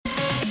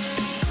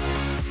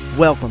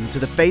Welcome to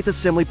the Faith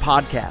Assembly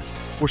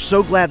Podcast. We're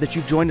so glad that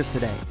you've joined us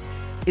today.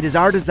 It is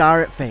our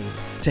desire at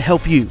Faith to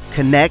help you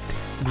connect,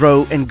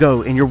 grow, and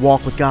go in your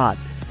walk with God.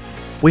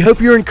 We hope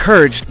you're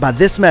encouraged by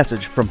this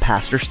message from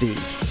Pastor Steve.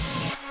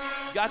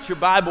 Got your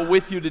Bible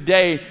with you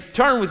today.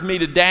 Turn with me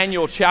to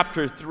Daniel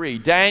chapter 3.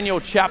 Daniel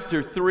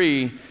chapter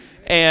 3.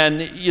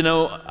 And,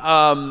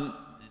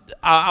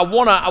 I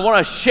want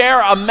to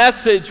share a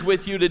message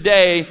with you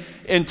today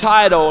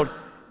entitled,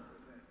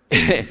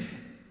 It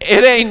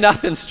Ain't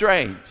Nothing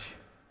Strange.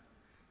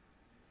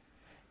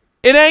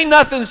 It ain't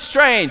nothing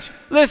strange.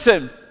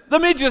 Listen,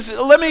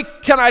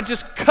 can I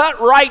just cut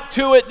right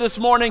to it this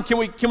morning? Can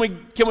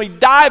we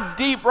dive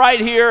deep right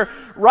here,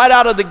 right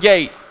out of the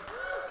gate?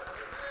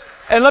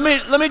 And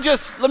let me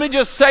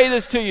just say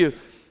this to you.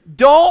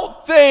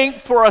 Don't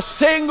think for a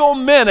single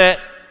minute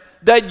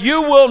that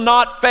you will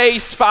not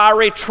face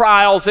fiery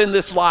trials in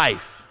this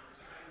life.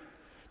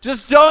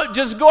 Just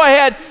go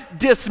ahead,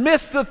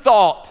 dismiss the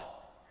thought.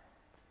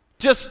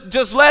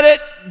 Just let it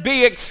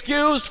be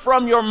excused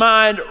from your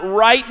mind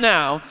right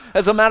now.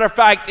 As a matter of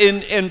fact,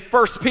 in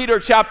 1 Peter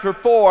chapter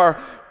 4,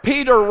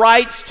 Peter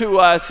writes to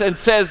us and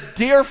says,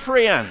 "Dear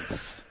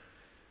friends,"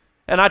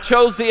 and I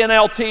chose the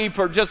NLT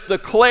for just the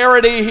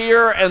clarity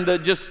here and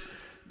just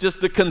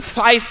the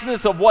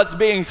conciseness of what's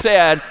being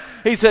said.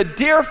 He said,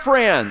 "Dear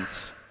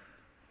friends,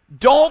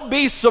 don't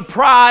be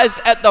surprised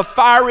at the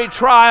fiery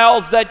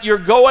trials that you're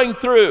going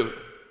through,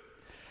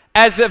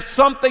 as if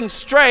something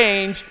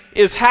strange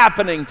is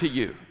happening to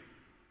you."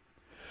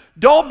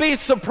 Don't be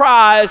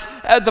surprised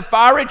at the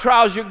fiery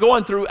trials you're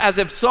going through as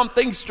if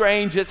something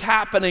strange is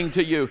happening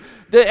to you.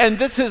 And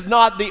this is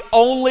not the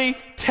only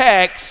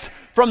text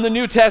from the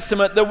New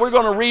Testament that we're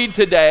going to read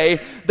today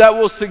that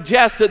will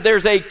suggest that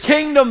there's a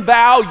kingdom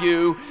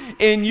value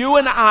in you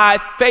and I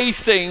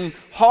facing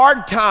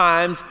hard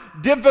times,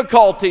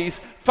 difficulties,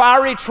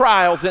 fiery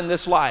trials in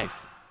this life.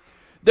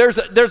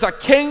 There's a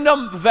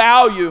kingdom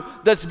value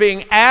that's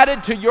being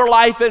added to your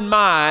life and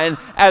mine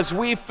as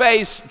we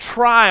face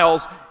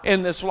trials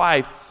in this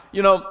life.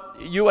 You know,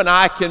 you and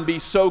I can be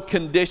so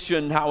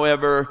conditioned,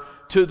 however,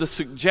 to the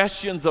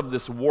suggestions of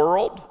this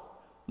world,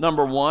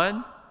 number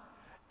one,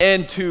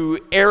 and to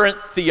errant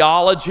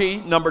theology,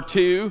 number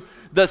two,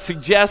 that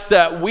suggests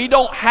that we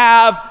don't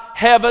have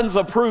heaven's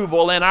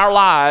approval in our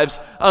lives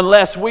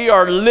unless we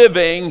are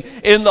living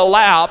in the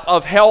lap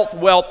of health,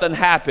 wealth, and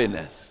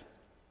happiness.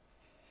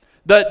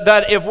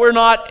 That if we're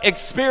not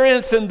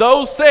experiencing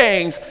those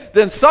things,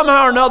 then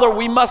somehow or another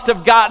we must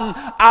have gotten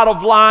out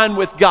of line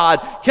with God.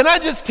 Can I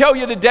just tell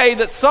you today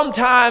that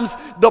sometimes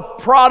the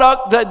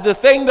product, the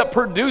thing that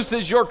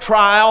produces your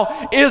trial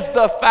is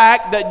the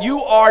fact that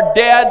you are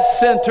dead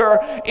center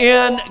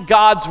in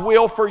God's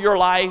will for your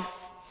life.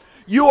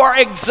 You are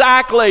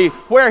exactly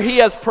where He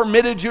has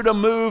permitted you to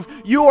move.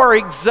 You are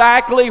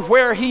exactly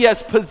where He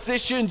has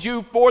positioned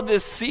you for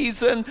this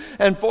season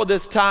and for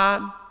this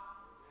time.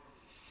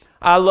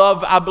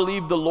 I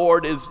believe the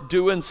Lord is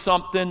doing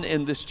something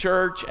in this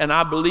church, and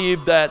I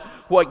believe that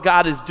what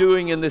God is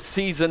doing in this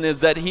season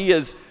is that He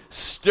is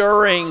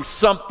stirring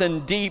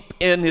something deep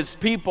in His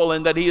people,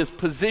 and that He is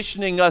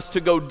positioning us to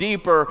go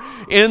deeper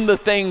in the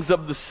things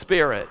of the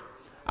Spirit.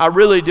 I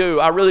really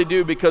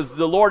do, because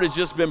the Lord has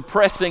just been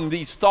pressing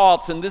these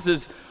thoughts, and this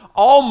is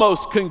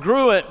almost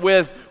congruent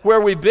with where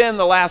we've been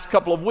the last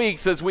couple of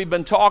weeks as we've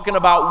been talking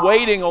about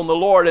waiting on the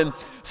Lord. And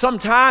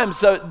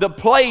sometimes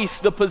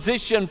the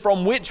position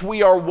from which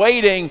we are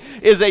waiting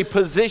is a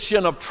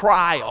position of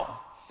trial,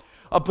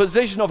 a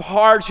position of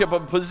hardship, a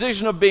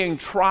position of being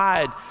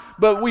tried.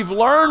 But we've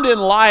learned in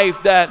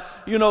life that,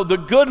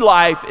 the good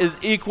life is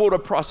equal to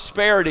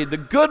prosperity. The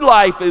good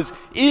life is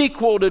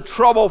equal to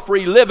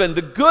trouble-free living.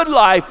 The good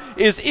life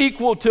is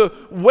equal to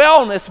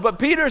wellness. But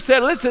Peter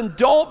said, listen,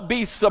 don't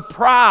be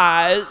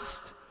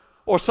surprised,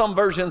 or some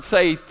versions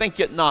say, think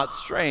it not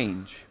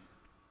strange,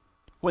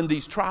 when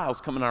these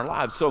trials come in our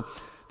lives. So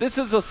this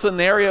is a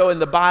scenario in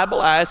the Bible.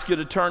 I ask you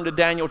to turn to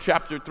Daniel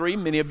chapter 3.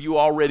 Many of you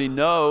already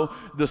know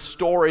the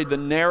story, the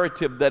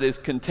narrative that is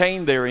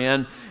contained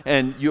therein,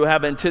 and you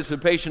have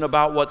anticipation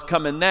about what's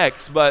coming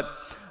next. But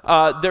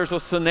there's a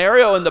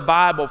scenario in the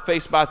Bible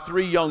faced by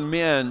three young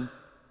men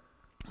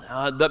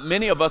that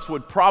many of us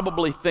would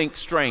probably think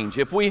strange.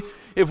 If we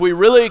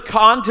really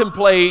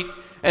contemplate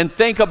and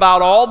think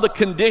about all the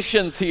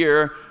conditions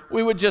here,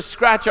 we would just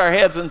scratch our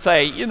heads and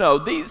say,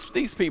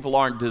 these people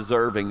aren't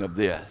deserving of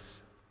this.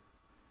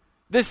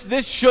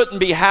 This shouldn't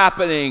be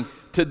happening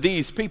to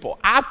these people.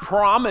 I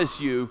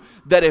promise you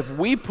that if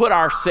we put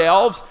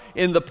ourselves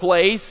in the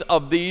place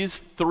of these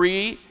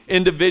three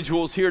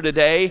individuals here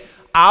today,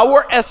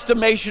 our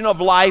estimation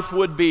of life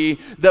would be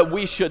that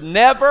we should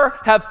never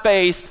have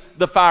faced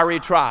the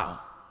fiery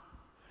trial.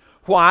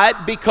 Why?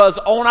 Because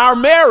on our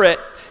merit,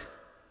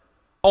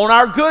 on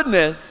our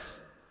goodness,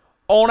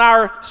 on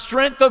our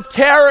strength of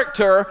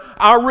character,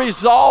 our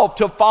resolve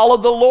to follow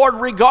the Lord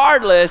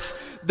regardless,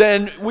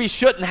 then we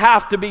shouldn't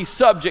have to be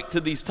subject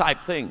to these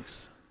type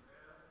things.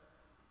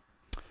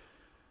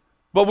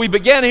 But we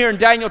begin here in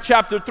Daniel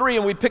chapter 3,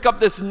 and we pick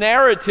up this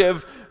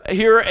narrative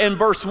here in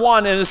verse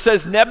 1, and it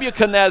says,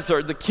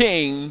 Nebuchadnezzar, the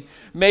king,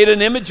 made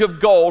an image of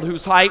gold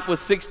whose height was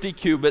 60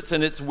 cubits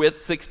and its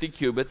width 60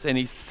 cubits, and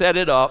he set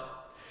it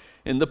up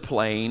in the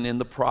plain in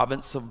the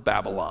province of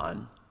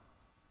Babylon.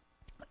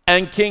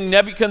 And King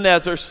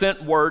Nebuchadnezzar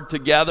sent word to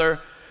gather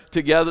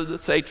together the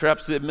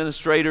satraps, the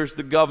administrators,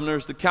 the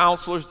governors, the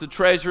counselors, the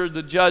treasurers,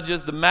 the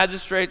judges, the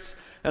magistrates,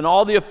 and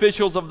all the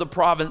officials of the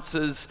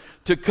provinces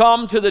to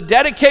come to the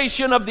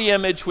dedication of the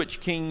image which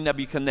King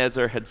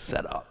Nebuchadnezzar had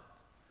set up.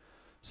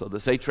 So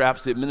the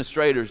satraps, the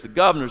administrators, the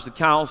governors, the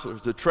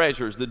counselors, the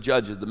treasurers, the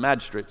judges, the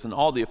magistrates, and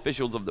all the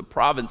officials of the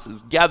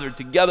provinces gathered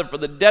together for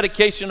the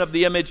dedication of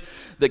the image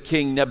that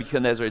King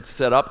Nebuchadnezzar had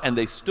set up. And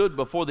they stood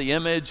before the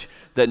image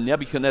that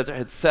Nebuchadnezzar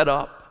had set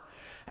up.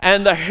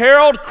 And the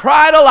herald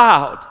cried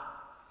aloud,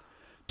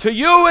 "To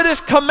you it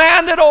is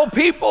commanded, O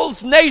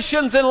peoples,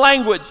 nations, and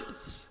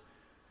languages,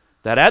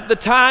 that at the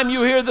time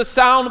you hear the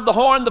sound of the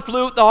horn, the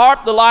flute, the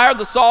harp, the lyre,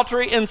 the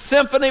psaltery, in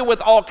symphony with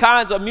all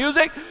kinds of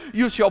music,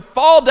 you shall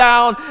fall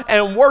down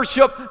and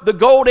worship the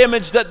gold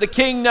image that the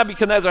king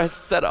Nebuchadnezzar has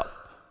set up.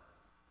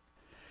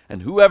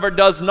 And whoever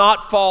does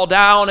not fall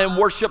down and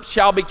worship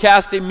shall be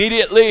cast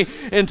immediately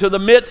into the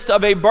midst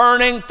of a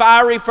burning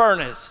fiery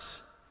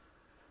furnace."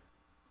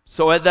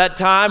 So at that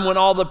time, when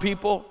all the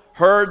people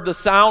heard the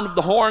sound of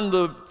the horn,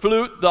 the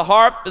flute, the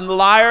harp, and the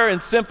lyre,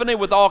 in symphony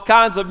with all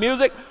kinds of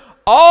music,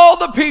 all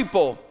the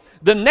people,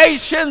 the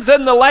nations,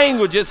 and the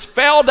languages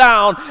fell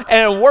down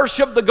and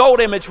worshiped the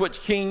gold image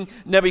which King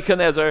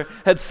Nebuchadnezzar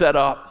had set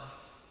up.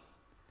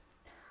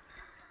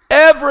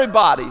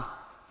 Everybody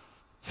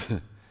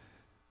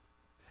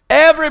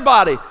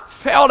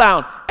fell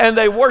down and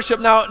they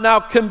worshiped. Now,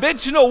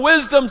 conventional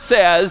wisdom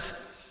says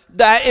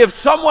that if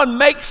someone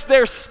makes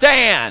their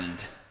stand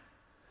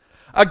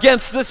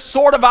against this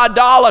sort of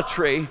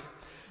idolatry,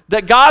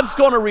 that God's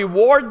going to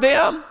reward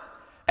them,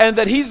 and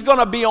that he's going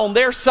to be on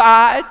their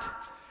side,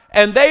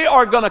 and they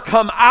are going to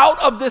come out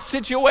of this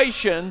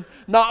situation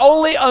not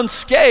only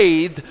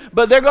unscathed,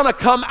 but they're going to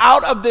come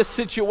out of this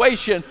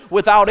situation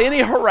without any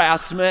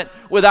harassment,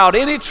 without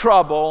any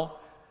trouble,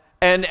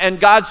 and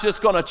God's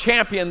just going to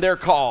champion their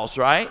cause,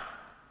 right?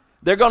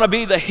 They're going to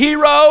be the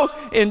hero.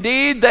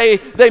 Indeed,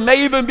 they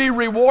may even be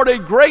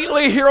rewarded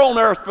greatly here on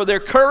earth for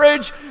their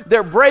courage,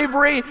 their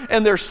bravery,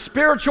 and their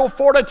spiritual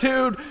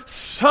fortitude.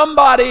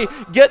 Somebody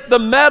get the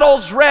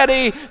medals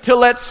ready to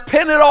let's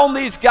pin it on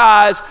these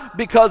guys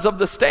because of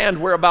the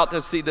stand we're about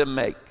to see them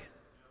make.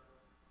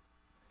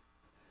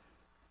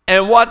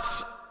 And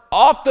what's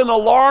often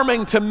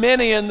alarming to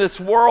many in this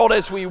world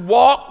as we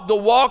walk the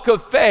walk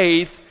of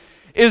faith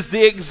is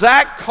the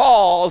exact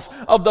cause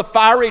of the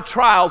fiery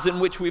trials in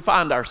which we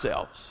find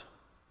ourselves.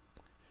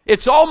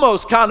 It's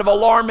almost kind of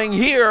alarming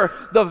here,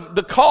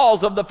 the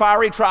cause of the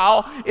fiery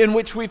trial in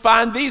which we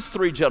find these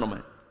three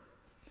gentlemen.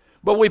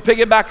 But we pick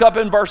it back up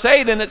in verse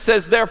 8, and it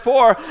says,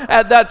 "Therefore,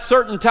 at that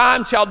certain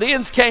time,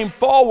 Chaldeans came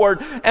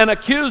forward and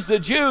accused the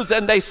Jews,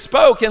 and they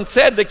spoke and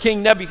said to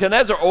King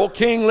Nebuchadnezzar, O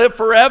king, live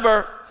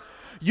forever.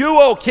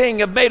 You, O king,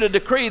 have made a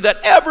decree that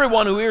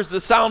everyone who hears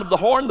the sound of the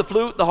horn, the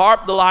flute, the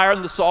harp, the lyre,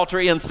 and the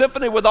psaltery, and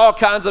symphony with all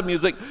kinds of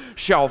music,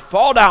 shall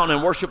fall down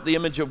and worship the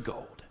image of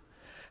gold.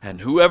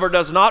 And whoever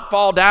does not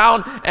fall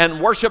down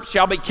and worship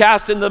shall be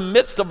cast in the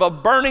midst of a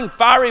burning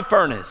fiery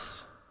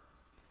furnace.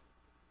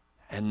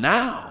 And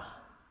now,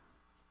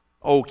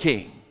 O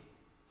king,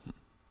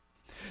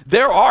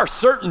 there are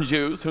certain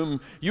Jews whom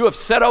you have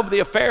set over the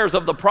affairs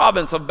of the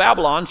province of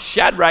Babylon,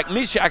 Shadrach,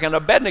 Meshach, and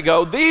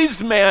Abednego.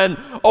 These men,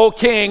 O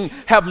king,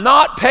 have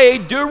not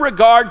paid due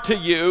regard to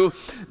you.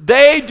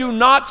 They do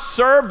not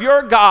serve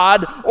your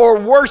God or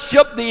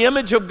worship the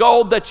image of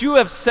gold that you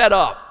have set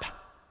up."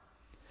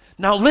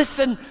 Now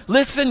listen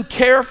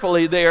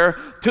carefully there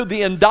to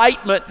the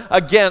indictment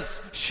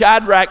against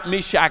Shadrach,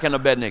 Meshach, and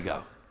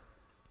Abednego.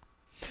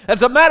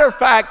 As a matter of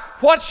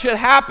fact, what should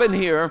happen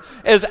here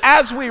is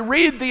as we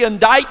read the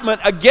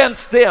indictment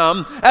against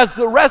them, as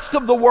the rest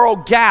of the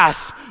world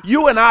gasps,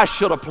 you and I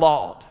should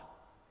applaud.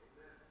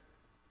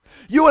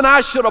 You and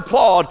I should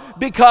applaud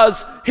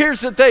because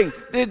here's the thing.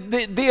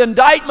 The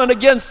indictment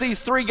against these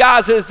three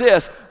guys is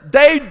this: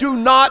 they do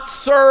not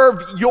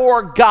serve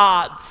your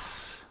gods.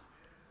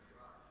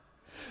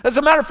 As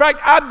a matter of fact,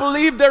 I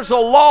believe there's a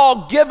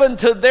law given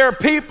to their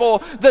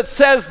people that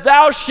says,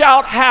 "Thou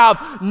shalt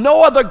have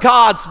no other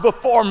gods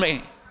before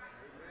me."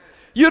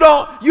 You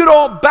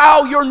don't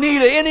bow your knee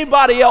to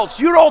anybody else.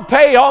 You don't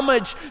pay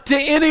homage to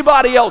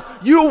anybody else.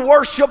 You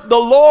worship the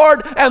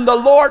Lord, and the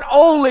Lord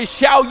only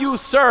shall you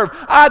serve.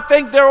 I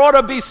think there ought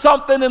to be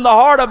something in the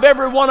heart of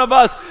every one of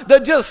us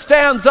that just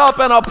stands up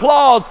and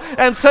applauds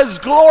and says,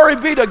 "Glory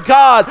be to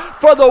God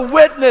for the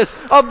witness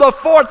of the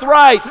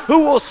forthright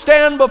who will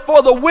stand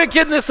before the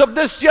wickedness of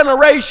this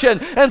generation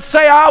and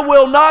say, I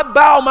will not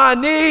bow my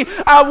knee.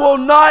 I will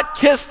not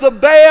kiss the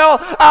Baal.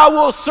 I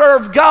will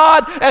serve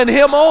God, and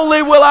Him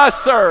only will I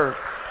serve."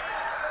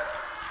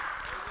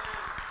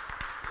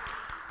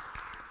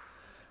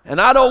 And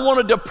I don't want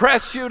to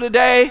depress you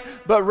today,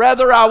 but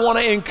rather I want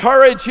to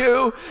encourage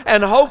you,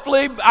 and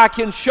hopefully I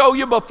can show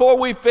you before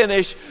we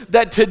finish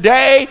that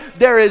today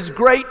there is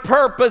great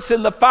purpose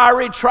in the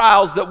fiery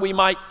trials that we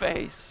might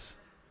face.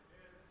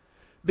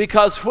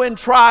 Because when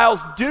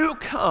trials do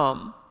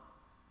come,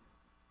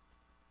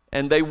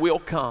 and they will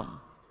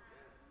come,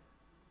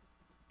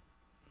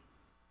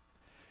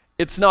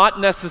 it's not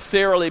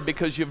necessarily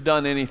because you've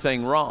done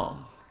anything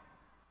wrong.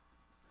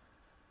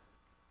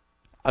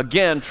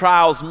 Again,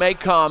 trials may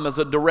come as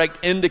a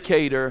direct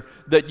indicator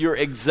that you're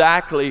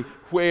exactly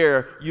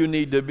where you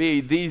need to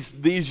be.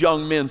 These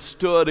young men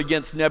stood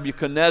against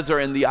Nebuchadnezzar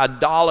and the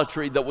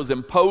idolatry that was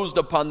imposed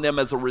upon them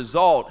as a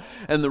result.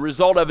 And the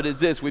result of it is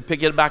this. We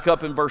pick it back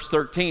up in verse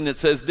 13. It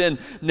says, "Then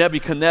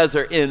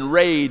Nebuchadnezzar, in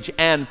rage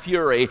and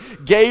fury,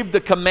 gave the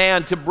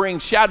command to bring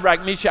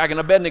Shadrach, Meshach, and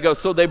Abednego.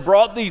 So they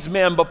brought these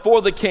men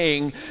before the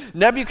king.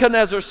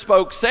 Nebuchadnezzar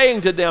spoke,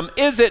 saying to them,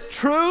 'Is it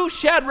true,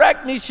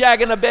 Shadrach,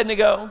 Meshach, and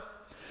Abednego,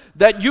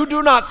 that you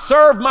do not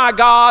serve my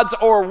gods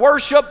or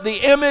worship the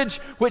image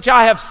which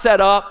I have set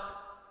up?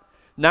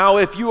 Now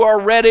if you are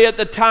ready at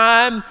the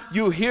time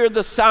you hear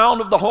the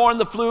sound of the horn,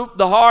 the flute,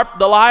 the harp,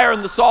 the lyre,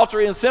 and the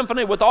psaltery and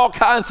symphony with all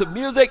kinds of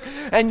music,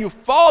 and you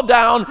fall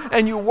down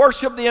and you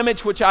worship the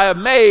image which I have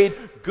made,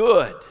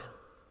 good,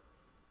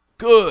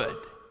 good,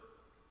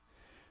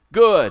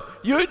 good.'"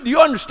 Do you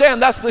understand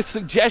that's the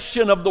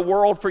suggestion of the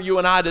world for you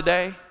and I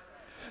today?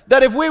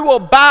 That if we will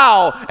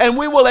bow and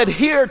we will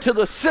adhere to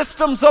the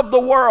systems of the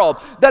world,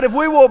 that if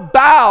we will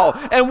bow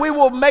and we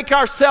will make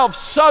ourselves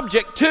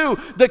subject to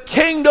the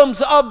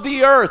kingdoms of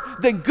the earth,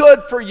 then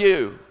good for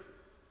you.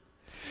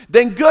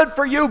 Then good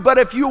for you. But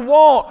if you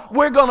won't,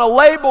 we're going to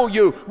label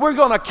you. We're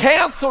going to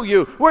cancel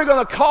you. We're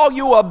going to call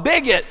you a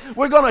bigot.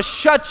 We're going to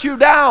shut you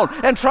down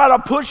and try to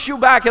push you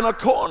back in a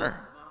corner.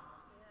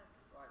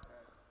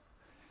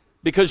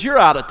 Because you're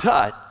out of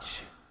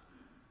touch.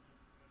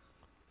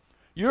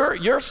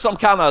 You're some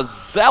kind of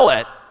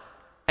zealot,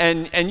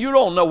 and you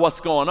don't know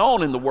what's going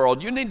on in the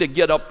world. You need to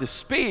get up to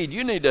speed.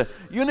 You need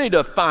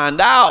to find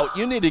out.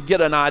 You need to get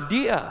an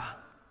idea.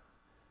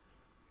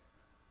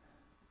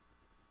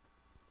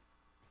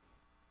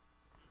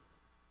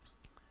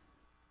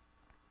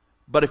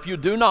 But if you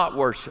do not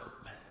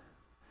worship,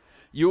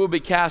 you will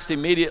be cast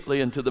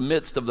immediately into the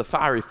midst of the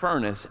fiery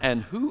furnace.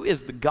 And who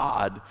is the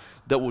God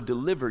that will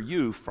deliver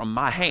you from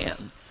my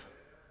hands?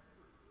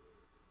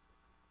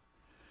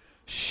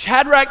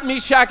 Shadrach,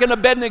 Meshach, and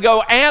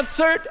Abednego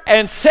answered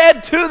and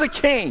said to the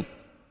king,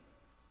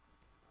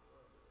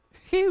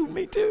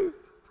 me too.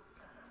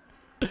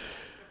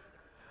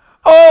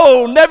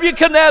 "Oh,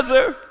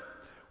 Nebuchadnezzar,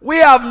 we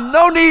have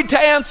no need to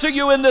answer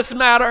you in this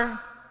matter.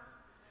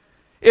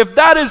 If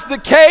that is the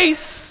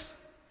case,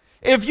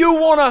 if you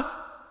want to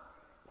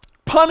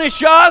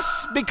punish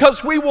us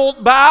because we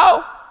won't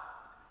bow,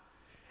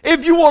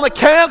 if you want to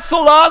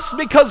cancel us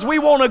because we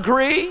won't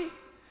agree,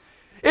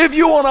 if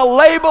you want to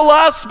label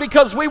us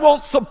because we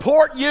won't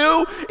support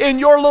you in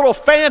your little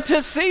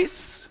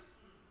fantasies,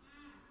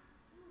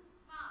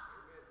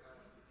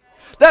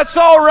 that's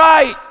all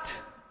right.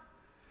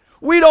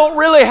 We don't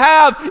really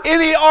have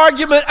any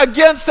argument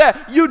against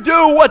that. You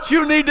do what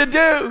you need to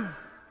do.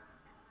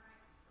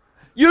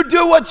 You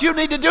do what you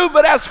need to do,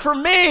 but as for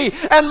me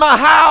and my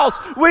house,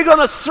 we're going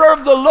to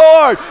serve the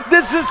Lord.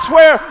 This is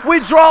where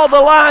we draw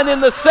the line in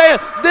the sand.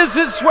 This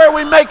is where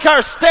we make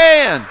our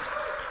stand."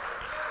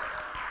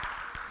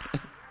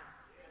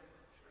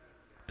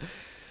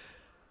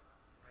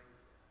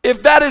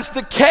 If that is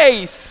the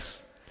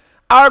case,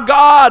 our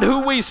God who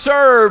we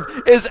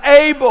serve is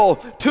able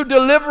to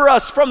deliver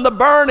us from the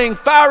burning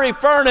fiery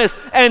furnace,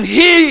 and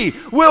He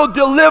will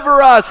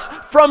deliver us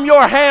from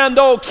your hand,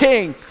 O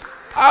King.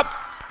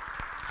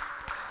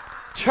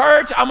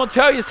 Church, I'm going to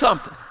tell you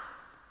something.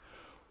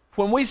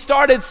 When we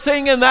started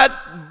singing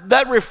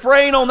that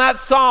refrain on that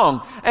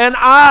song, "And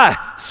I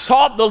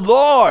sought the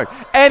Lord,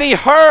 and He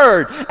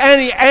heard,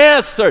 and He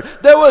answered,"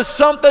 there was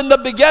something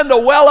that began to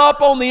well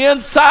up on the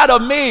inside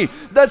of me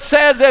that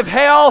says if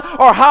hell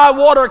or high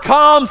water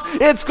comes,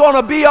 it's going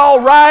to be all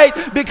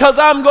right, because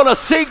I'm going to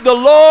seek the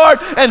Lord,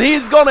 and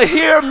He's going to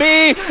hear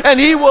me, and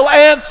He will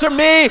answer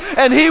me,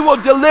 and He will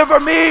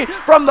deliver me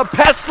from the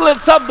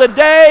pestilence of the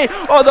day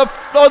or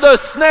the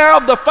snare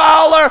of the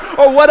fowler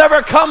or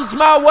whatever comes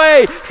my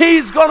way.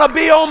 He's going to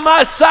be on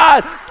my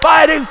side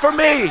fighting for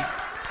me.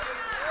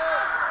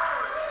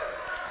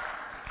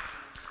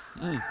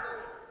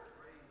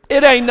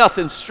 It ain't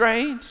nothing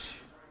strange.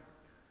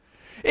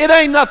 It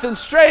ain't nothing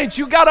strange.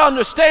 You got to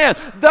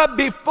understand that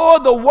before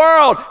the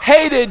world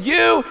hated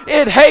you,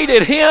 it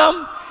hated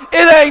Him.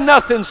 It ain't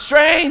nothing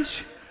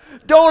strange.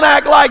 Don't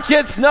act like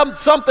it's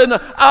something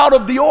out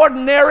of the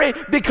ordinary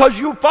because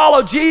you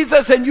follow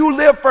Jesus and you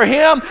live for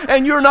Him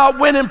and you're not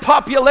winning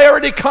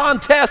popularity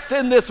contests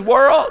in this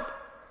world.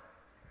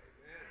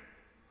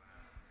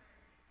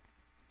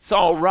 It's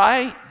all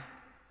right.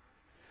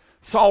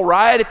 It's all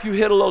right if you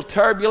hit a little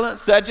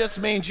turbulence. That just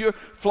means you're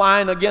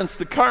flying against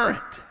the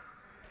current.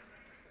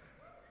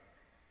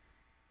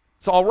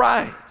 It's all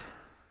right.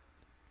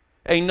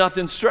 Ain't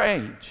nothing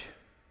strange.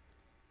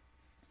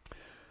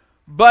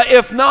 But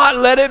if not,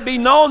 let it be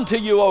known to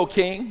you, O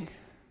king,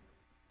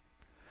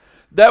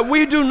 that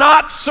we do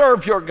not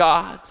serve your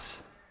gods,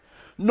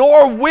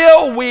 nor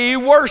will we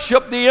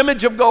worship the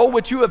image of gold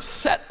which you have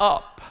set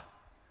up.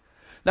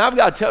 Now I've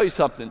got to tell you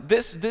something.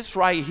 This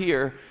right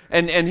here,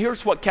 and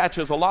here's what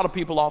catches a lot of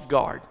people off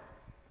guard,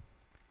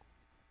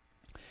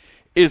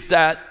 is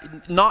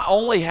that not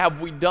only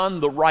have we done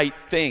the right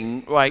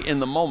thing right in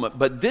the moment,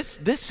 but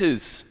this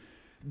is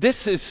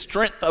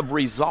strength of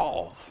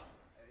resolve.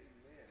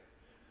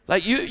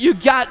 Like you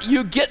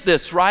get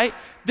this, right?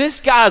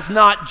 This guy's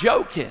not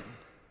joking.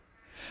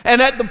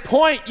 And at the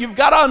point, you've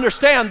got to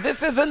understand,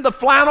 this isn't the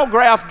flannel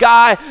graph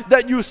guy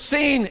that you've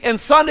seen in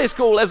Sunday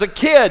school as a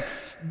kid.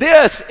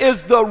 This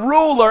is the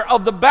ruler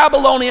of the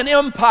Babylonian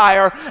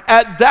Empire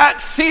at that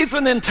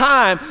season in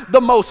time,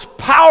 the most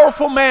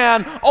powerful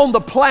man on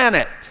the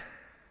planet.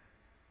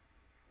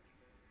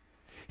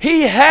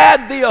 He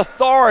had the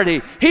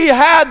authority, he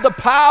had the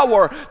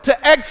power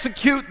to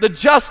execute the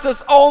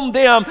justice on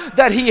them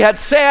that he had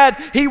said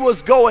he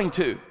was going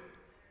to.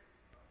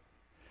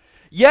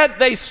 Yet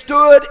they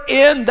stood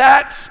in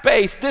that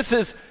space. This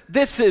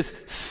is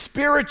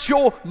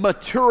spiritual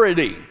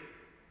maturity.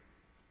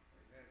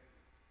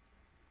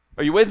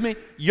 Are you with me?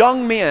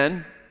 Young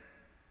men,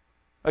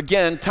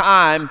 again,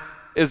 time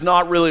is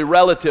not really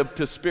relative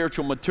to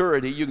spiritual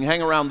maturity. You can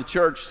hang around the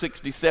church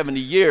 60, 70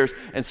 years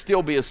and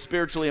still be as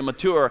spiritually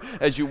immature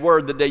as you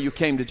were the day you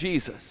came to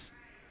Jesus.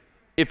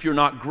 If you're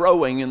not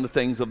growing in the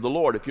things of the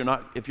Lord, if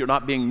you're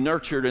not being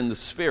nurtured in the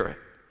Spirit.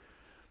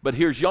 But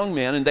here's young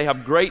men, and they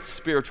have great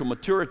spiritual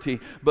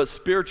maturity, but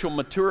spiritual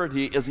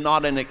maturity is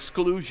not an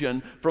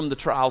exclusion from the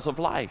trials of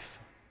life.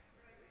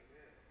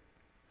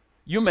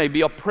 You may be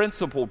a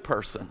principled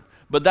person,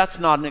 but that's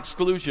not an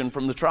exclusion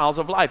from the trials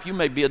of life. You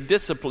may be a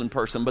disciplined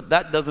person, but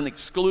that doesn't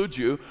exclude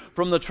you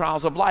from the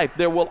trials of life.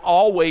 There will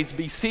always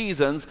be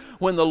seasons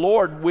when the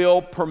Lord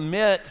will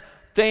permit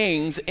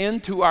things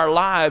into our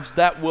lives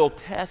that will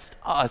test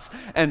us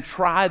and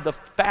try the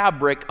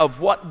fabric of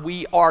what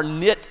we are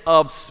knit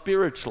of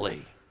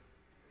spiritually.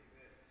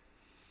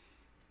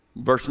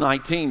 Verse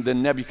 19,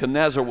 then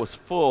Nebuchadnezzar was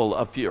full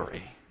of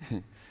fury.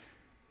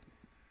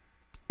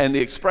 And the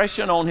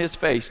expression on his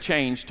face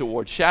changed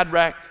toward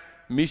Shadrach,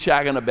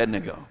 Meshach, and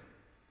Abednego.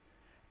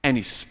 And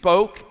he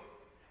spoke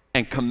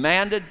and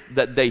commanded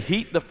that they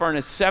heat the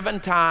furnace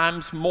 7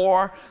 times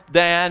more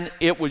than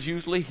it was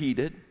usually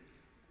heated.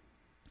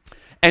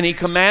 And he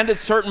commanded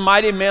certain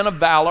mighty men of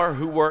valor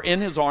who were in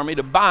his army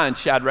to bind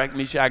Shadrach,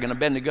 Meshach, and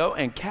Abednego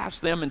and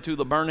cast them into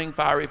the burning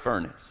fiery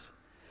furnace.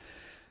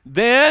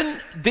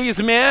 Then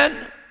these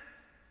men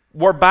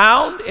were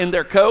bound in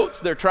their coats,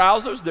 their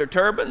trousers, their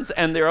turbans,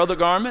 and their other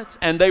garments,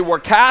 and they were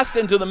cast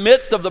into the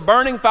midst of the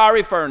burning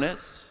fiery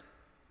furnace.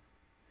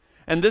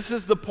 And this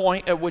is the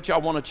point at which I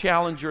want to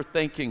challenge your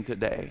thinking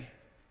today.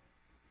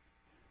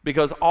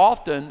 Because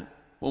often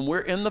when we're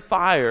in the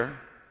fire,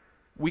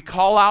 we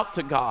call out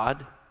to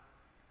God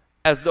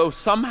as though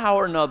somehow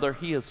or another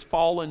he has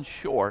fallen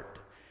short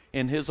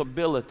in his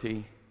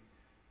ability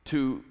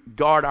to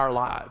guard our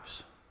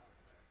lives.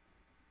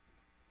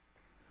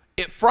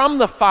 From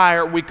the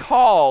fire, we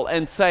call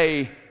and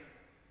say,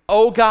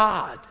 oh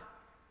God,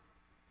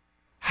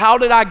 how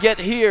did I get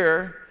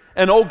here?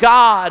 And oh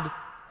God,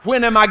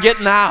 when am I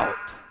getting out?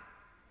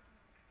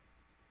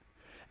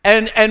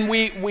 And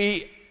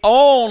we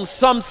own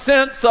some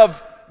sense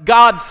of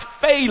God's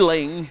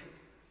failing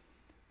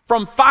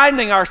from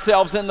finding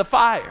ourselves in the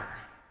fire.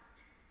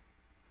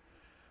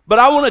 But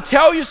I want to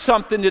tell you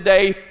something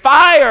today.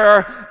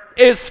 Fire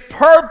is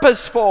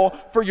purposeful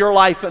for your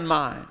life and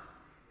mine.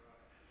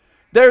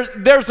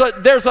 There's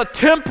a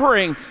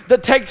tempering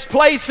that takes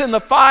place in the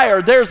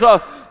fire. There's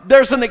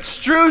an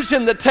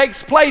extrusion that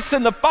takes place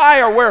in the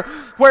fire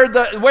where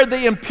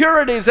the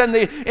impurities and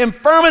the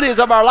infirmities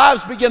of our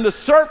lives begin to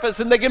surface,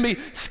 and they can be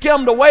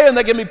skimmed away and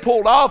they can be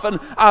pulled off. And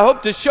I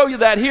hope to show you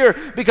that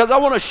here, because I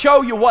want to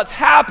show you what's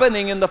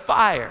happening in the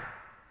fire.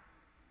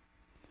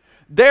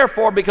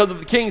 Therefore, because of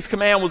the king's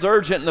command was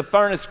urgent and the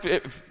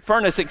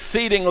furnace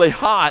exceedingly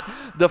hot,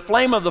 the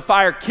flame of the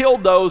fire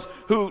killed those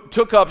who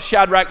took up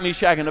Shadrach,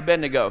 Meshach, and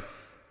Abednego.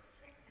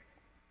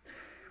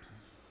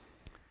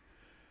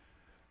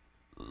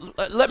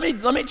 Let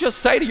me just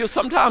say to you,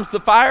 sometimes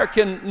the fire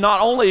can not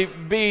only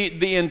be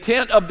the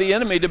intent of the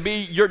enemy to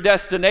be your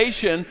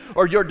destination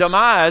or your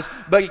demise,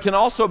 but it can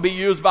also be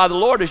used by the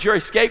Lord as your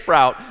escape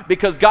route,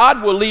 because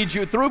God will lead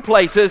you through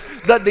places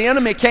that the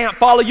enemy can't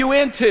follow you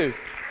into.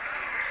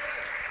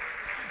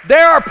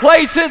 There are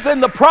places in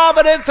the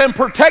providence and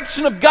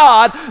protection of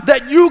God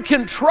that you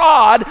can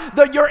trod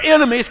that your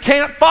enemies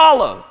can't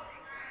follow.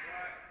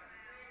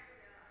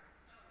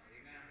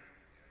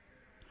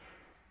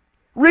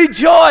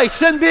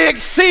 Rejoice and be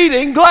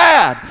exceeding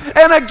glad.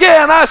 And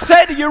again, I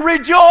say to you,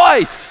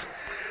 rejoice.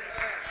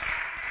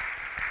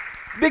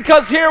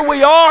 Because here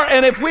we are,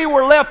 and if we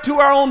were left to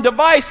our own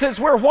devices,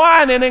 we're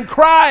whining and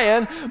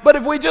crying. But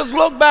if we just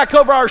look back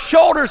over our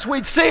shoulders,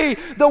 we'd see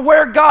that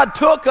where God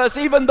took us,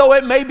 even though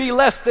it may be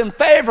less than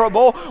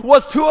favorable,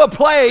 was to a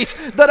place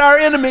that our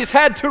enemies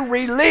had to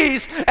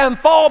release and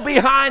fall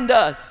behind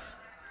us.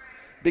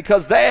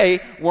 because they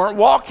weren't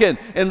walking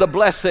in the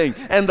blessing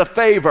and the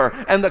favor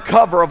and the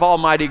cover of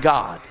Almighty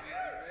God.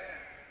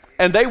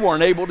 And they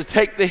weren't able to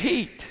take the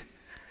heat.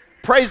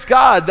 Praise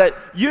God that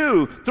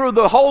you, through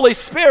the Holy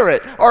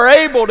Spirit, are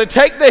able to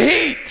take the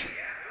heat.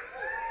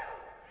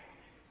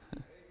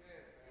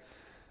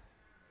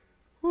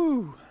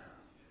 Whew.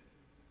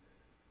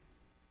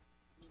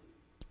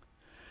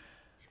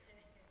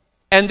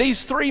 And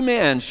these three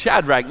men,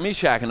 Shadrach,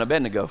 Meshach, and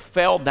Abednego,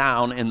 fell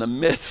down in the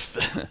midst,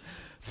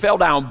 fell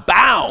down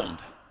bound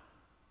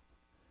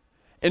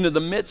into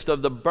the midst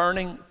of the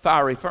burning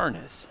fiery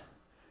furnace.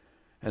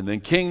 And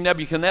then King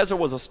Nebuchadnezzar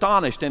was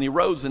astonished, and he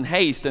rose in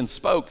haste and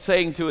spoke,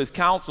 saying to his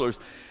counselors,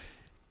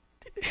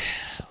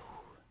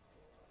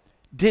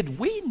 "Did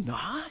we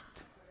not?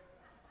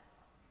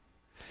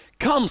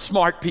 Come,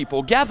 smart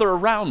people, gather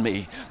around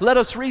me. Let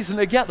us reason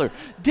together.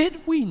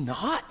 Did we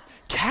not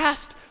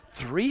cast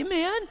 3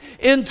 men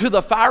into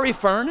the fiery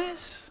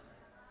furnace?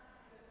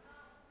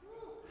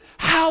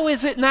 How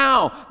is it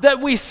now that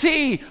we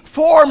see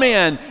 4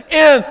 men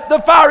in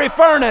the fiery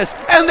furnace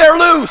and they're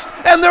loosed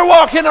and they're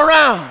walking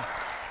around?"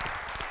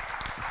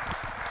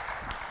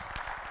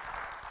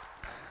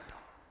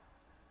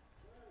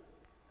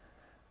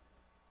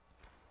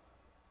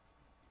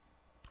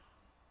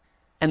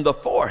 And the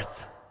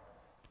 4th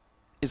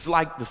is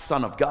like the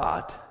Son of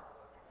God.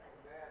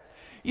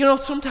 You know,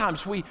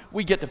 sometimes we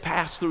get to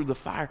pass through the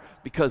fire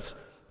because,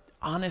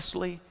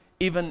 honestly,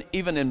 even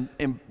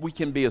in we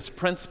can be as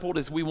principled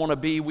as we want to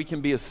be. We can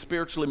be as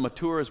spiritually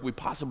mature as we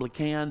possibly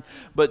can.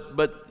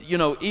 But you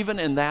know, even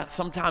in that,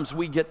 sometimes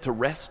we get to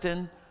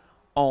resting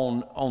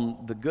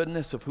on the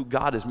goodness of who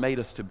God has made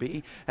us to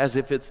be, as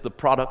if it's the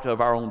product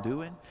of our own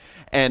doing.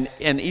 And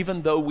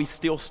even though we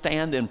still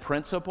stand in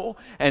principle,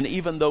 and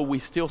even though we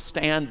still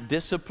stand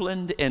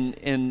disciplined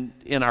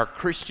in our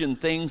Christian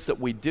things that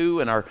we do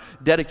and our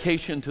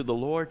dedication to the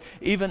Lord,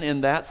 even in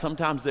that,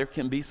 sometimes there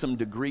can be some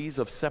degrees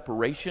of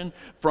separation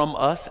from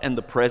us and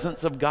the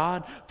presence of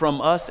God,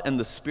 from us and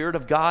the Spirit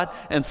of God.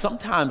 And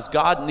sometimes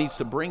God needs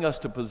to bring us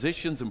to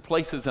positions and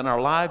places in our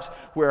lives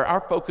where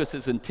our focus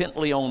is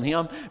intently on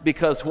Him,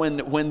 because when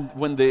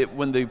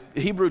the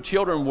Hebrew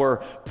children were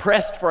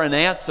pressed for an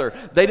answer,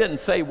 they didn't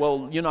say,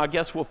 "Well, you know, I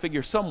guess we'll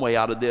figure some way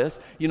out of this.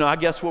 You know, I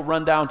guess we'll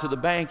run down to the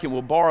bank and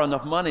we'll borrow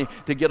enough money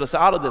to get us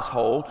out of this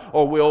hole,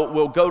 or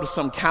we'll go to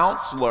some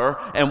counselor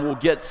and we'll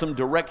get some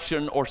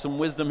direction or some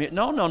wisdom here."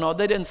 No,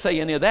 they didn't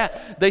say any of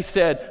that. They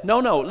said,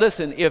 no,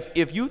 listen,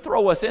 if you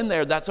throw us in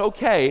there, that's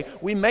okay.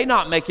 We may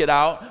not make it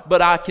out,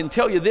 but I can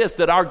tell you this,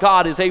 that our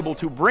God is able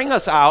to bring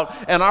us out,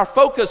 and our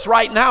focus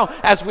right now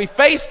as we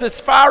face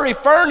this fiery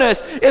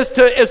furnace is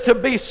to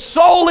be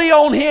solely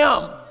on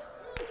Him.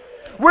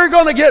 We're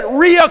going to get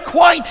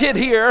reacquainted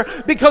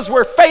here because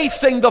we're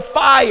facing the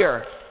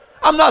fire.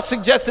 I'm not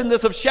suggesting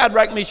this of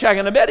Shadrach, Meshach,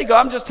 and Abednego.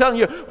 I'm just telling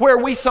you where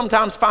we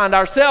sometimes find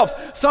ourselves.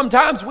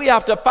 Sometimes we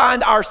have to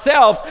find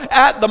ourselves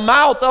at the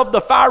mouth of the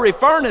fiery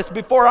furnace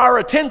before our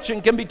attention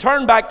can be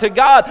turned back to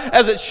God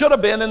as it should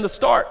have been in the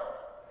start.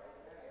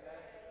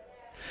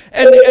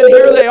 And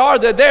here they are,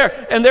 they're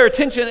there, and their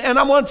attention. And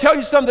I'm going to tell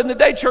you something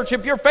today, church.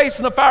 If you're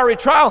facing a fiery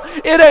trial,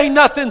 it ain't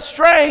nothing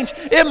strange.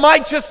 It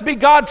might just be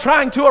God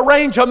trying to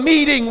arrange a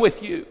meeting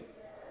with you.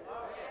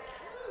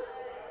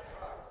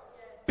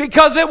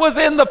 Because it was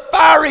in the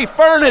fiery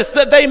furnace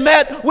that they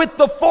met with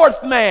the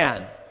 4th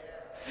man.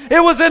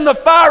 It was in the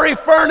fiery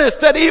furnace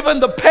that even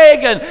the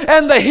pagan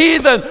and the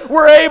heathen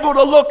were able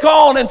to look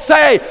on and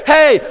say,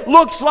 "Hey,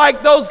 looks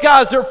like those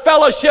guys are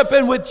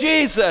fellowshipping with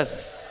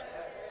Jesus."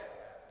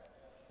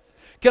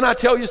 Can I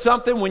tell you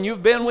something? When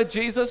you've been with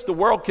Jesus, the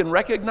world can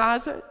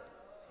recognize it.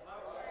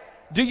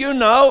 Do you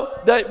know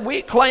that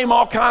we claim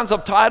all kinds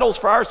of titles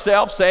for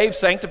ourselves? Saved,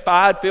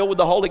 sanctified, filled with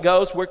the Holy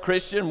Ghost. We're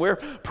Christian, we're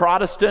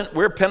Protestant,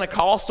 we're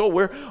Pentecostal,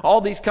 we're all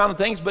these kind of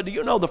things. But do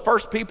you know the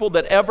first people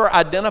that ever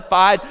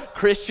identified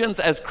Christians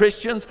as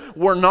Christians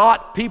were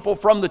not people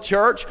from the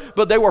church,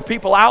 but they were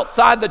people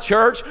outside the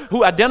church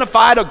who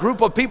identified a group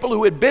of people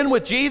who had been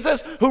with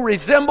Jesus, who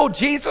resembled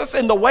Jesus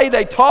in the way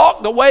they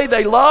talked, the way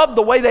they loved,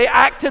 the way they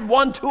acted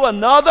one to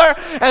another.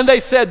 And they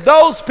said,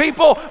 those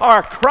people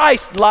are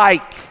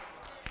Christ-like.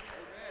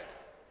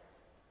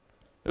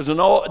 There's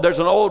an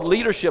old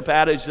leadership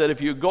adage that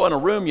if you go in a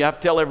room, you have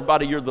to tell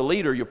everybody you're the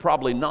leader. You're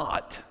probably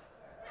not.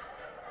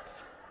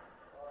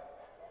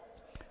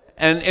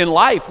 And in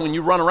life, when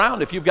you run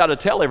around, if you've got to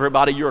tell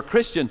everybody you're a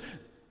Christian,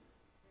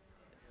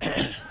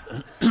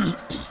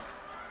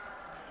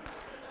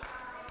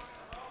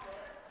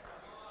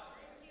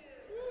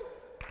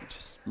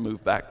 just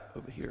move back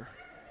over here.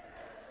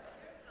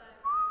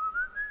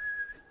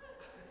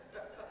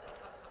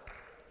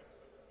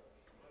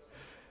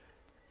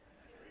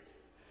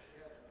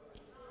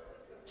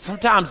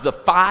 Sometimes the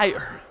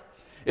fire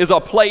is a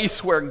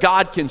place where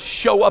God can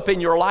show up in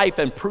your life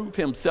and prove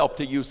Himself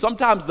to you.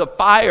 Sometimes the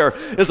fire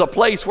is a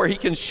place where He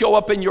can show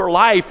up in your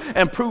life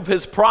and prove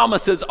His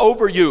promises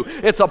over you.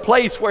 It's a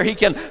place where He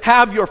can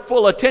have your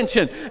full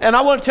attention. And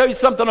I want to tell you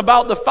something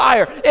about the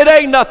fire. It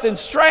ain't nothing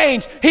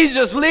strange. He's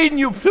just leading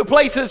you to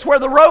places where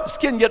the ropes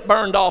can get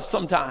burned off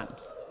sometimes.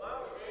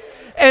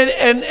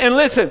 And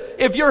listen,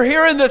 if you're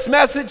hearing this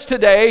message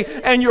today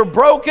and you're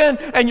broken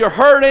and you're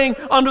hurting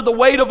under the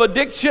weight of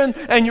addiction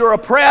and you're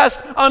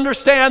oppressed,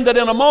 understand that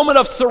in a moment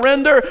of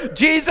surrender,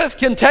 Jesus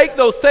can take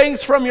those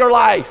things from your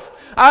life.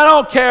 I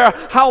don't care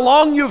how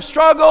long you've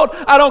struggled.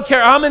 I don't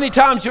care how many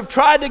times you've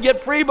tried to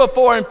get free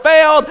before and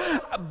failed.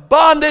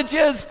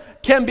 Bondages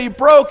can be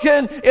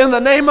broken in the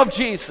name of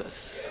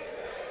Jesus.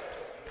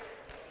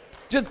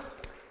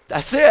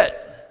 That's it.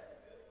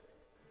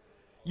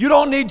 You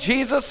don't need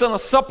Jesus in a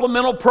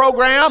supplemental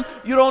program.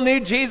 You don't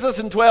need Jesus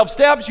in 12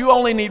 steps. You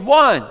only need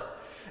one.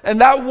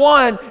 And that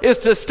one is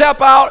to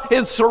step out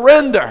and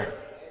surrender.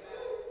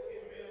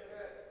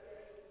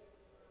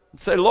 And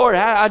say, Lord,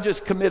 I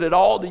just committed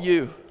all to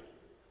you.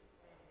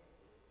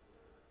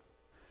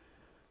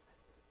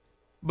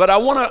 But I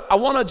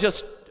want to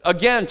just,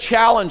 again,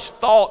 challenge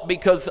thought,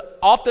 because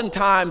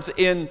oftentimes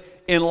in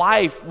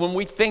life, when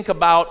we think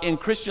about, in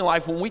Christian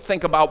life, when we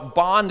think about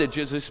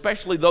bondages,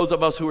 especially those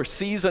of us who are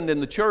seasoned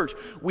in the church,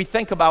 we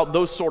think about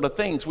those sort of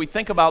things. We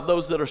think about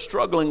those that are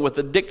struggling with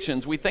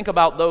addictions. We think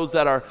about those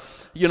that are,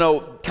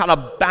 kind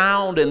of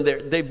bound and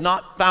they've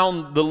not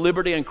found the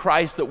liberty in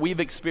Christ that we've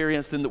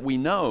experienced and that we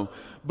know.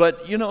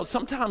 But,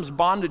 sometimes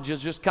bondages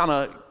just kind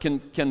of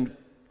can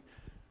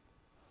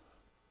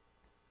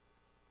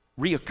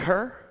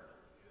reoccur.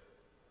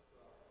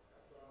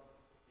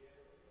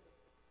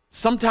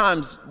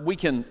 Sometimes we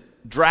can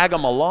drag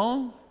them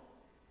along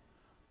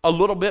a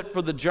little bit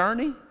for the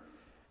journey.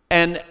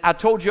 And I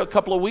told you a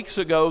couple of weeks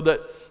ago that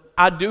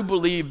I do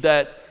believe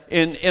that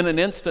in an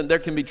instant there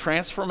can be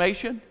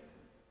transformation,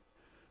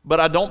 but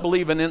I don't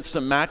believe in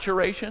instant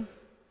maturation.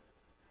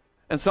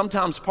 And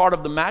sometimes part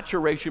of the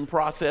maturation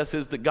process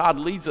is that God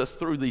leads us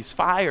through these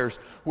fires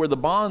where the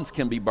bonds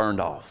can be burned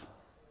off.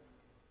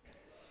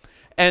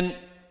 And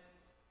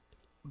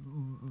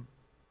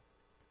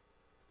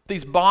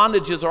these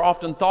bondages are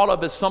often thought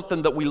of as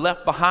something that we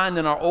left behind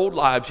in our old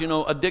lives,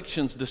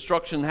 addictions,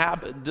 destructive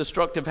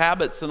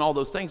habits, and all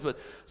those things. But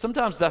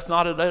sometimes that's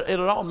not it at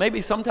all.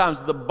 Maybe sometimes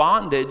the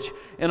bondage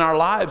in our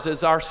lives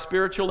is our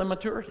spiritual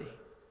immaturity.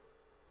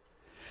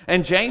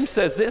 And James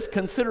says this,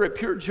 consider it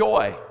pure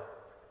joy.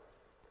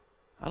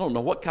 I don't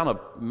know what kind of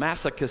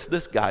masochist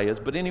this guy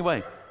is, but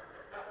anyway.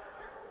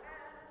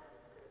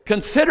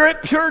 Consider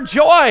it pure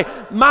joy,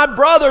 my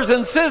brothers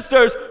and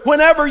sisters,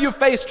 whenever you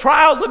face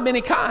trials of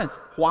many kinds.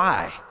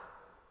 Why?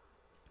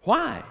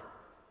 Why?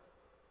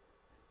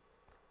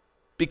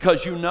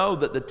 Because you know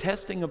that the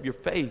testing of your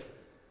faith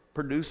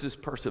produces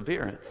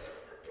perseverance.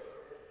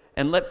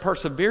 And let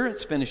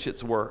perseverance finish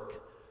its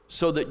work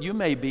so that you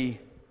may be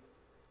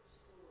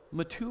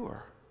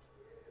mature,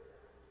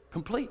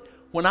 complete.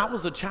 When I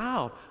was a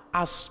child,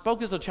 I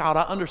spoke as a child,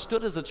 I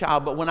understood as a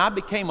child, but when I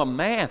became a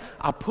man,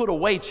 I put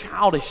away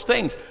childish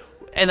things.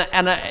 And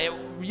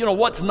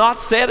what's not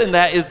said in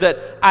that is that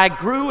I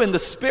grew in the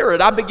Spirit.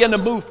 I began to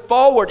move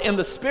forward in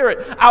the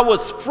Spirit. I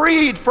was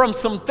freed from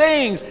some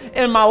things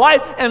in my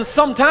life, and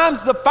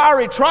sometimes the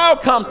fiery trial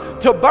comes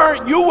to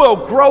burn. You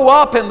will grow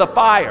up in the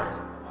fire.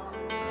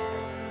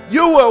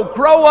 You will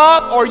grow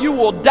up or you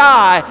will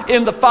die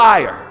in the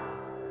fire.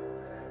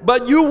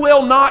 But you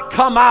will not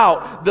come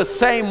out the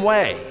same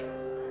way.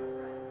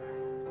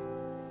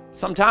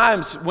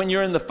 Sometimes when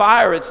you're in the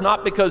fire, it's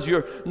not because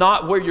you're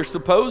not where you're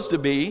supposed to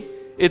be.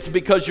 It's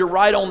because you're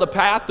right on the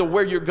path to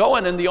where you're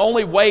going. And the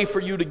only way for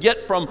you to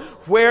get from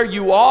where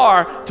you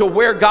are to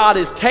where God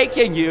is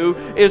taking you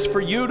is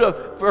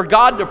for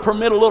God to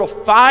permit a little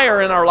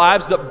fire in our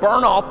lives that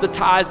burn off the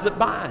ties that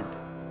bind.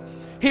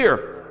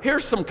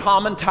 Here's some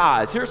common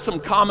ties. Here's some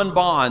common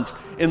bonds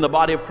in the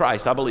body of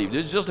Christ, I believe.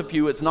 There's just a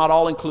few. It's not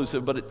all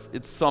inclusive, but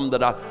it's some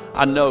that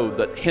I know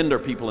that hinder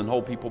people and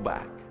hold people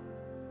back.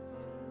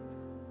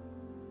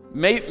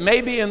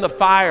 Maybe in the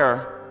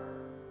fire,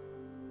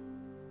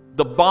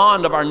 the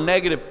bond of our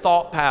negative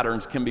thought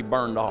patterns can be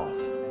burned off.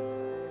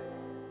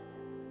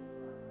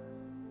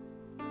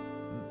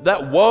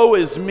 That woe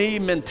is me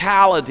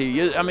mentality,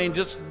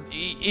 just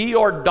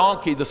Eeyore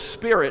donkey, the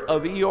spirit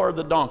of Eeyore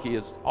the donkey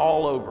is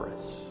all over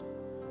us.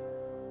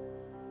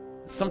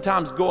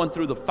 Sometimes going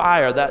through the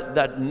fire,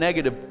 that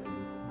negative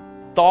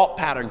thought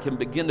pattern can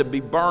begin to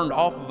be burned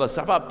off of us.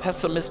 How about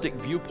pessimistic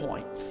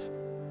viewpoints?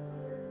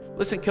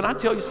 Listen, can I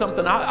tell you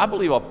something? I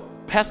believe a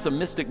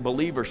pessimistic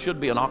believer should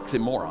be an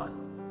oxymoron.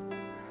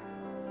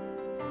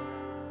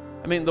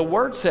 The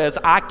Word says,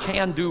 I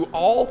can do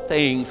all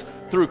things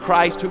through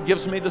Christ who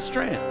gives me the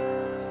strength.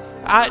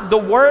 The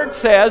Word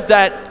says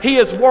that He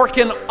is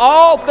working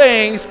all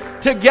things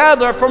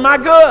together for my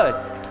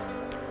good.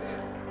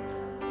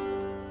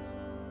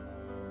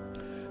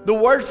 The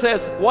Word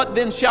says, what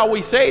then shall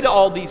we say to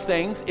all these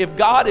things? If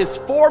God is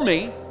for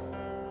me,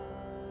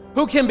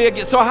 who can be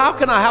against? So how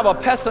can I have a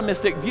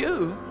pessimistic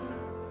view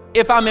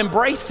if I'm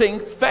embracing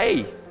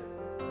faith?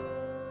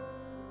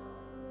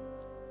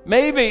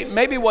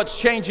 Maybe what's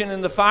changing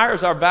in the fire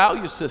is our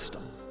value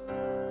system.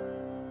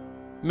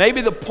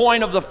 Maybe the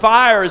point of the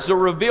fire is to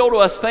reveal to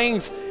us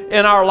things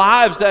in our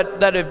lives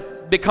that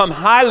have become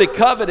highly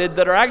coveted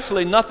that are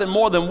actually nothing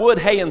more than wood,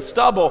 hay, and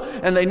stubble,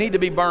 and they need to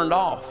be burned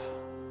off.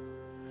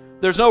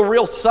 There's no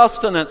real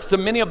sustenance to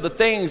many of the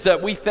things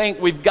that we think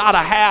we've got to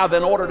have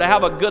in order to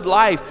have a good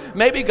life.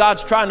 Maybe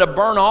God's trying to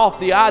burn off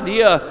the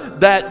idea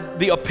that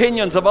the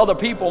opinions of other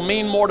people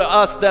mean more to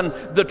us than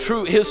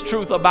His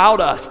truth about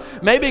us.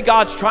 Maybe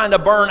God's trying to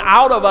burn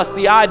out of us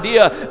the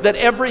idea that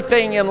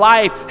everything in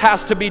life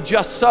has to be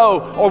just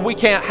so, or we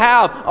can't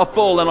have a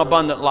full and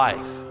abundant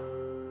life.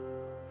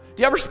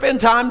 Do you ever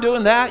spend time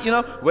doing that? You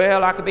know,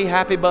 well, I could be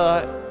happy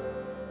but,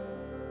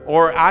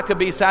 or I could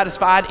be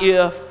satisfied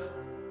if.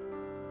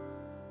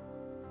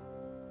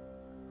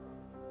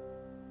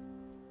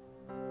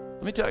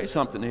 Let me tell you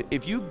something.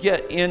 If you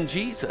get in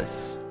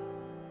Jesus,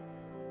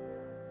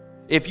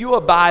 if you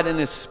abide in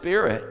His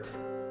Spirit,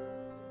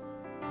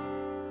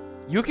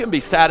 you can be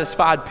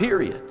satisfied,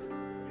 period.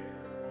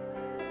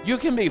 You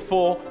can be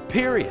full,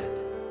 period.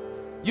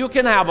 You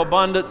can have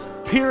abundance,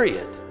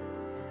 period.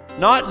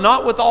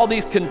 Not with all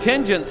these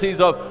contingencies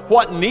of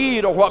what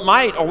need or what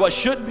might or what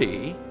should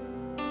be.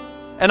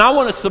 And I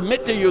want to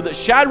submit to you that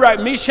Shadrach,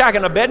 Meshach,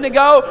 and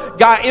Abednego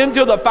got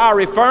into the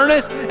fiery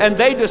furnace and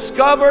they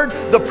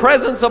discovered the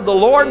presence of the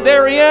Lord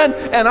therein.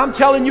 And I'm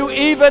telling you,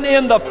 even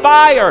in the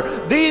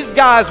fire, these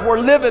guys were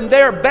living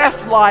their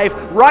best life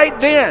right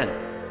then.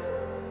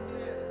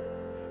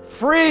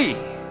 Free.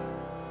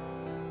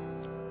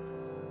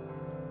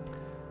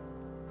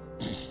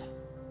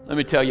 Let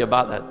me tell you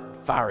about that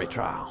fiery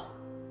trial.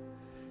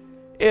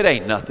 It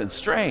ain't nothing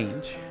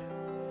strange.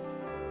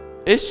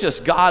 It's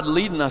just God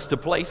leading us to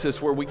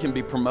places where we can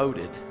be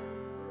promoted.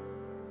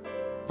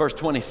 Verse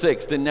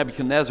 26, then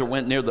Nebuchadnezzar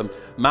went near the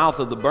mouth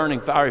of the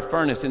burning fiery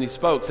furnace, and he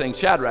spoke, saying,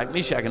 Shadrach,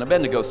 Meshach, and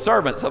Abednego,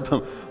 servants of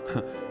them.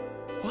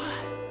 What?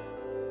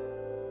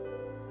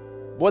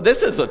 Boy,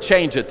 this is a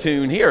change of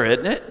tune here,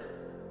 isn't it?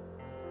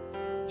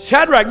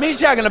 Shadrach,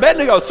 Meshach, and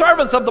Abednego,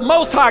 servants of the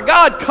Most High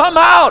God, come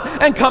out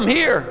and come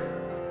here.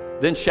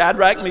 Then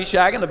Shadrach,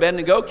 Meshach, and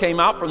Abednego came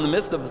out from the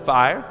midst of the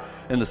fire,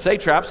 and the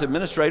satraps,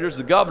 administrators,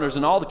 the governors,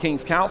 and all the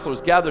king's counselors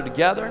gathered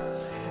together.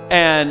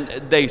 And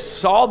they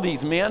saw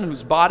these men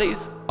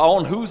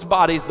on whose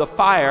bodies the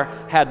fire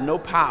had no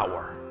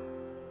power.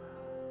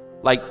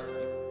 Like,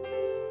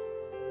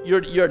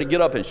 you're to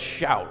get up and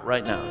shout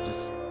right now.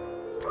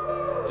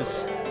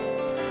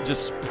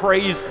 Just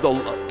praise the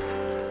Lord.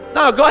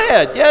 No, go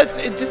ahead. Yes,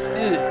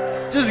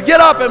 just get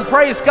up and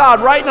praise God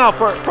right now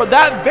for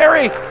that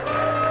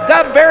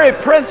very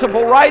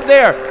principle right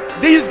there.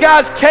 These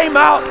guys came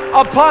out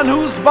upon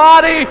whose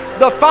body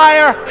the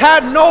fire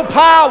had no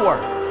power.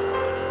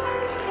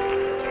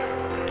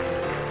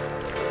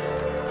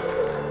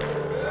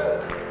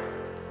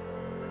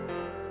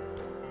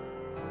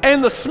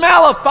 And the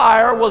smell of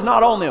fire was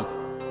not on them.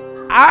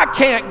 I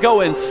can't go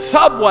in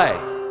Subway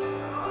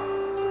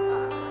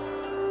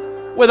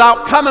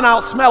without coming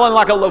out smelling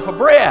like a loaf of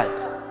bread.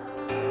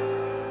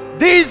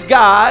 These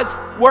guys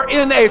were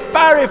in a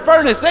fiery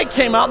furnace. They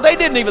came out, they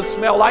didn't even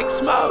smell like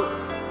smoke.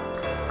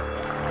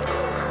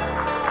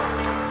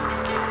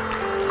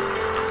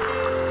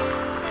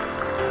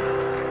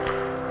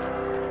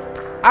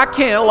 I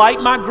can't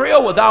light my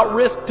grill without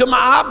risk to my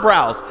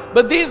eyebrows.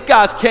 But these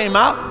guys came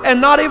out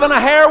and not even a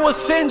hair was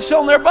singed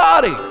on their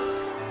bodies.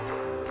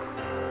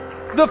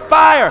 The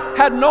fire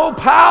had no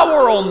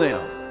power on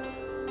them.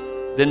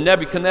 Then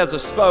Nebuchadnezzar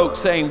spoke,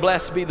 saying,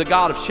 Blessed be the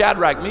God of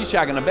Shadrach,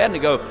 Meshach, and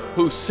Abednego,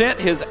 who sent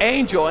his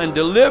angel and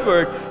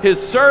delivered his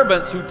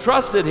servants who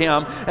trusted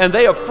him. And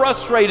they have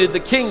frustrated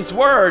the king's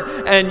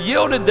word and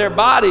yielded their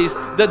bodies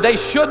that they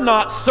should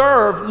not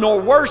serve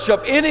nor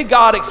worship any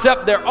god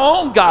except their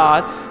own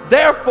God.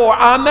 Therefore,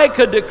 I make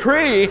a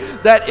decree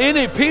that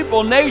any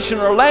people, nation,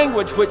 or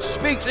language which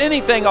speaks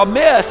anything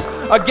amiss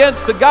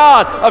against the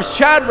God of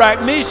Shadrach,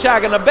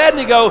 Meshach, and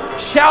Abednego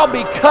shall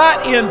be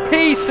cut in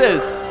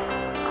pieces.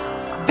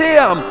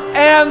 Them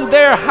and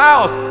their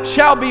house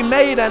shall be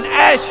made an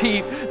ash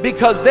heap,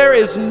 because there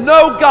is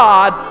no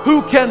God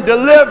who can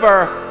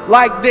deliver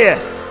like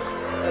this.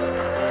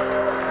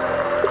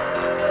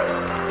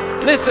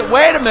 Listen,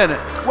 wait a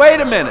minute.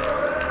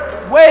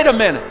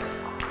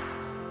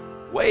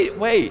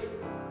 Wait.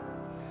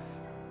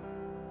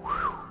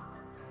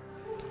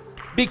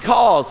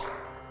 Because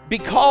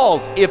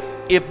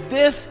if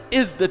this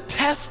is the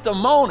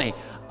testimony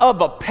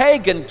of a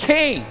pagan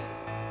king,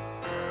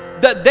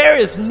 that there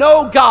is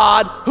no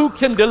God who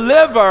can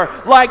deliver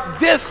like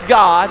this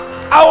God,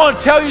 I want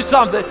to tell you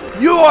something.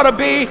 You ought to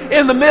be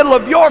in the middle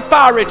of your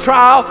fiery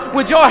trial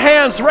with your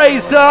hands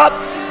raised up,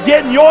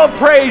 getting your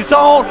praise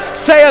on,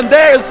 saying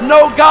there is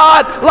no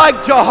God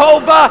like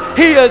Jehovah.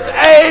 He is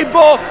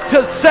able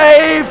to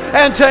save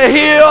and to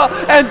heal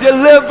and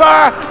deliver.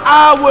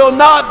 I will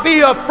not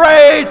be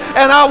afraid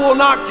and I will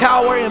not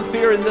cower in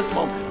fear in this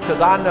moment, because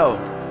I know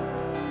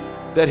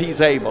that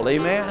He's able.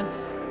 Amen.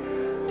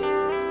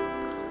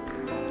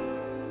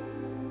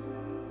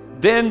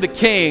 Then the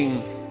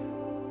king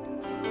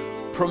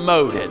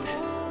promoted.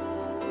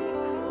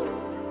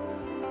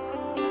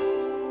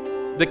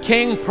 The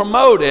king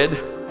promoted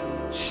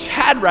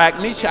Shadrach,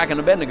 Meshach, and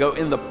Abednego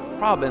in the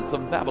province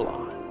of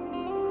Babylon.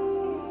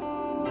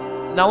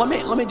 Now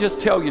let me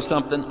just tell you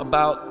something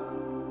about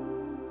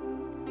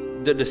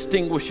the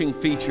distinguishing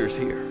features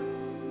here.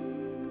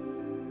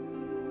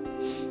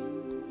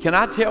 Can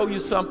I tell you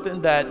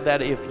something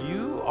that if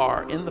you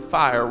are in the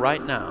fire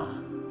right now,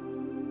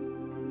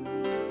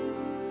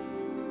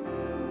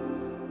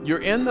 you're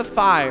in the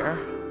fire,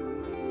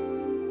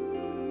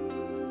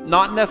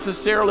 not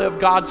necessarily of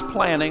God's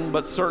planning,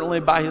 but certainly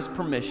by His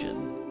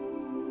permission.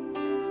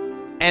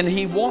 And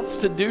He wants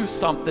to do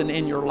something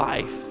in your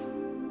life.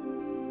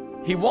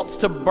 He wants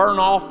to burn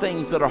off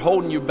things that are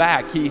holding you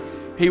back. He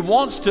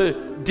wants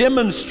to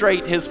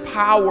demonstrate His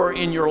power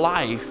in your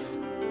life.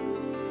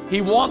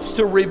 He wants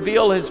to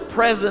reveal His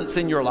presence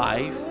in your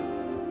life.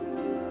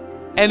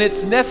 And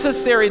it's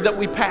necessary that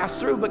we pass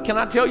through. But can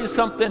I tell you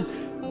something?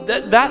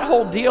 That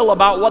whole deal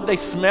about what they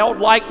smelled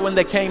like when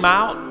they came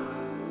out,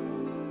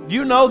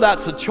 you know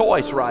that's a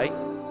choice, right?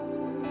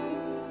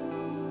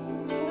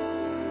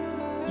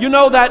 You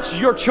know that's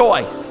your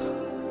choice.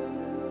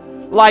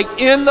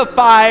 Like in the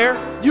fire,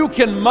 you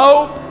can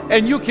mope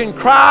and you can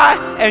cry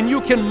and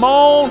you can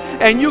moan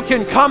and you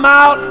can come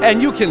out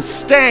and you can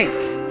stink.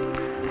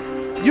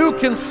 You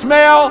can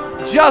smell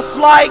just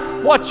like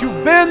what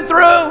you've been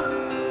through.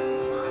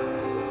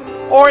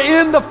 Or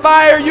in the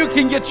fire, you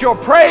can get your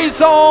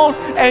praise on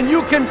and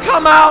you can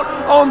come out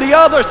on the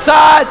other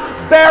side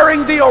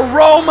bearing the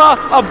aroma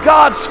of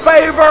God's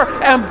favor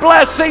and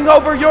blessing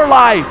over your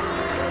life.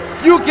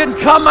 You can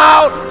come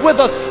out with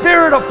a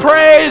spirit of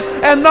praise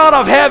and not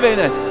of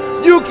heaviness.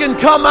 You can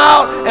come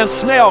out and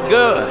smell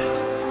good.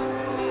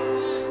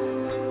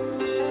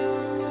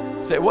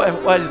 Say,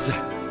 what is it?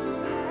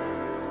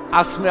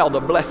 I smell the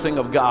blessing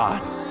of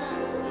God.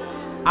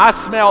 I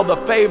smell the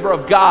favor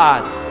of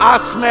God. I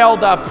smell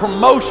the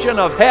promotion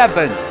of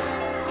heaven.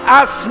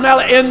 I smell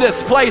it in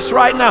this place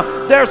right now.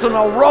 There's an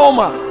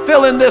aroma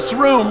filling this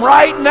room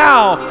right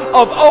now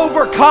of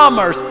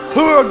overcomers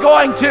who are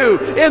going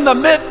to, in the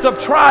midst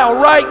of trial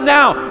right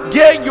now,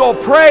 get your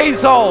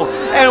praise on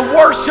and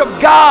worship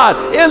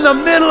God in the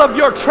middle of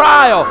your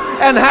trial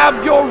and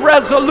have your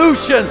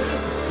resolution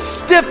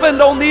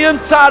stiffened on the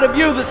inside of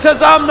you that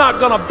says, I'm not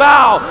going to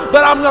bow,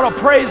 but I'm going to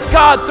praise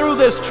God through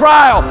this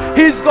trial.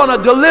 He's going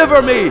to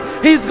deliver me.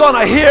 He's going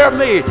to hear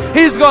me.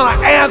 He's going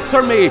to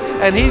answer me.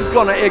 And He's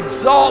going to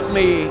exalt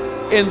me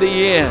in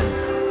the end.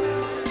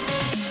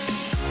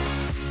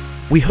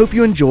 We hope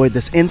you enjoyed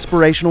this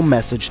inspirational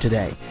message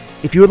today.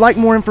 If you would like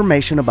more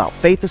information about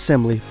Faith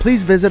Assembly,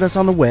 please visit us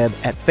on the web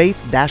at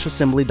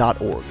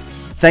faith-assembly.org.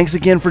 Thanks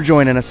again for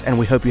joining us, and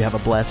we hope you have a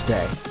blessed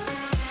day.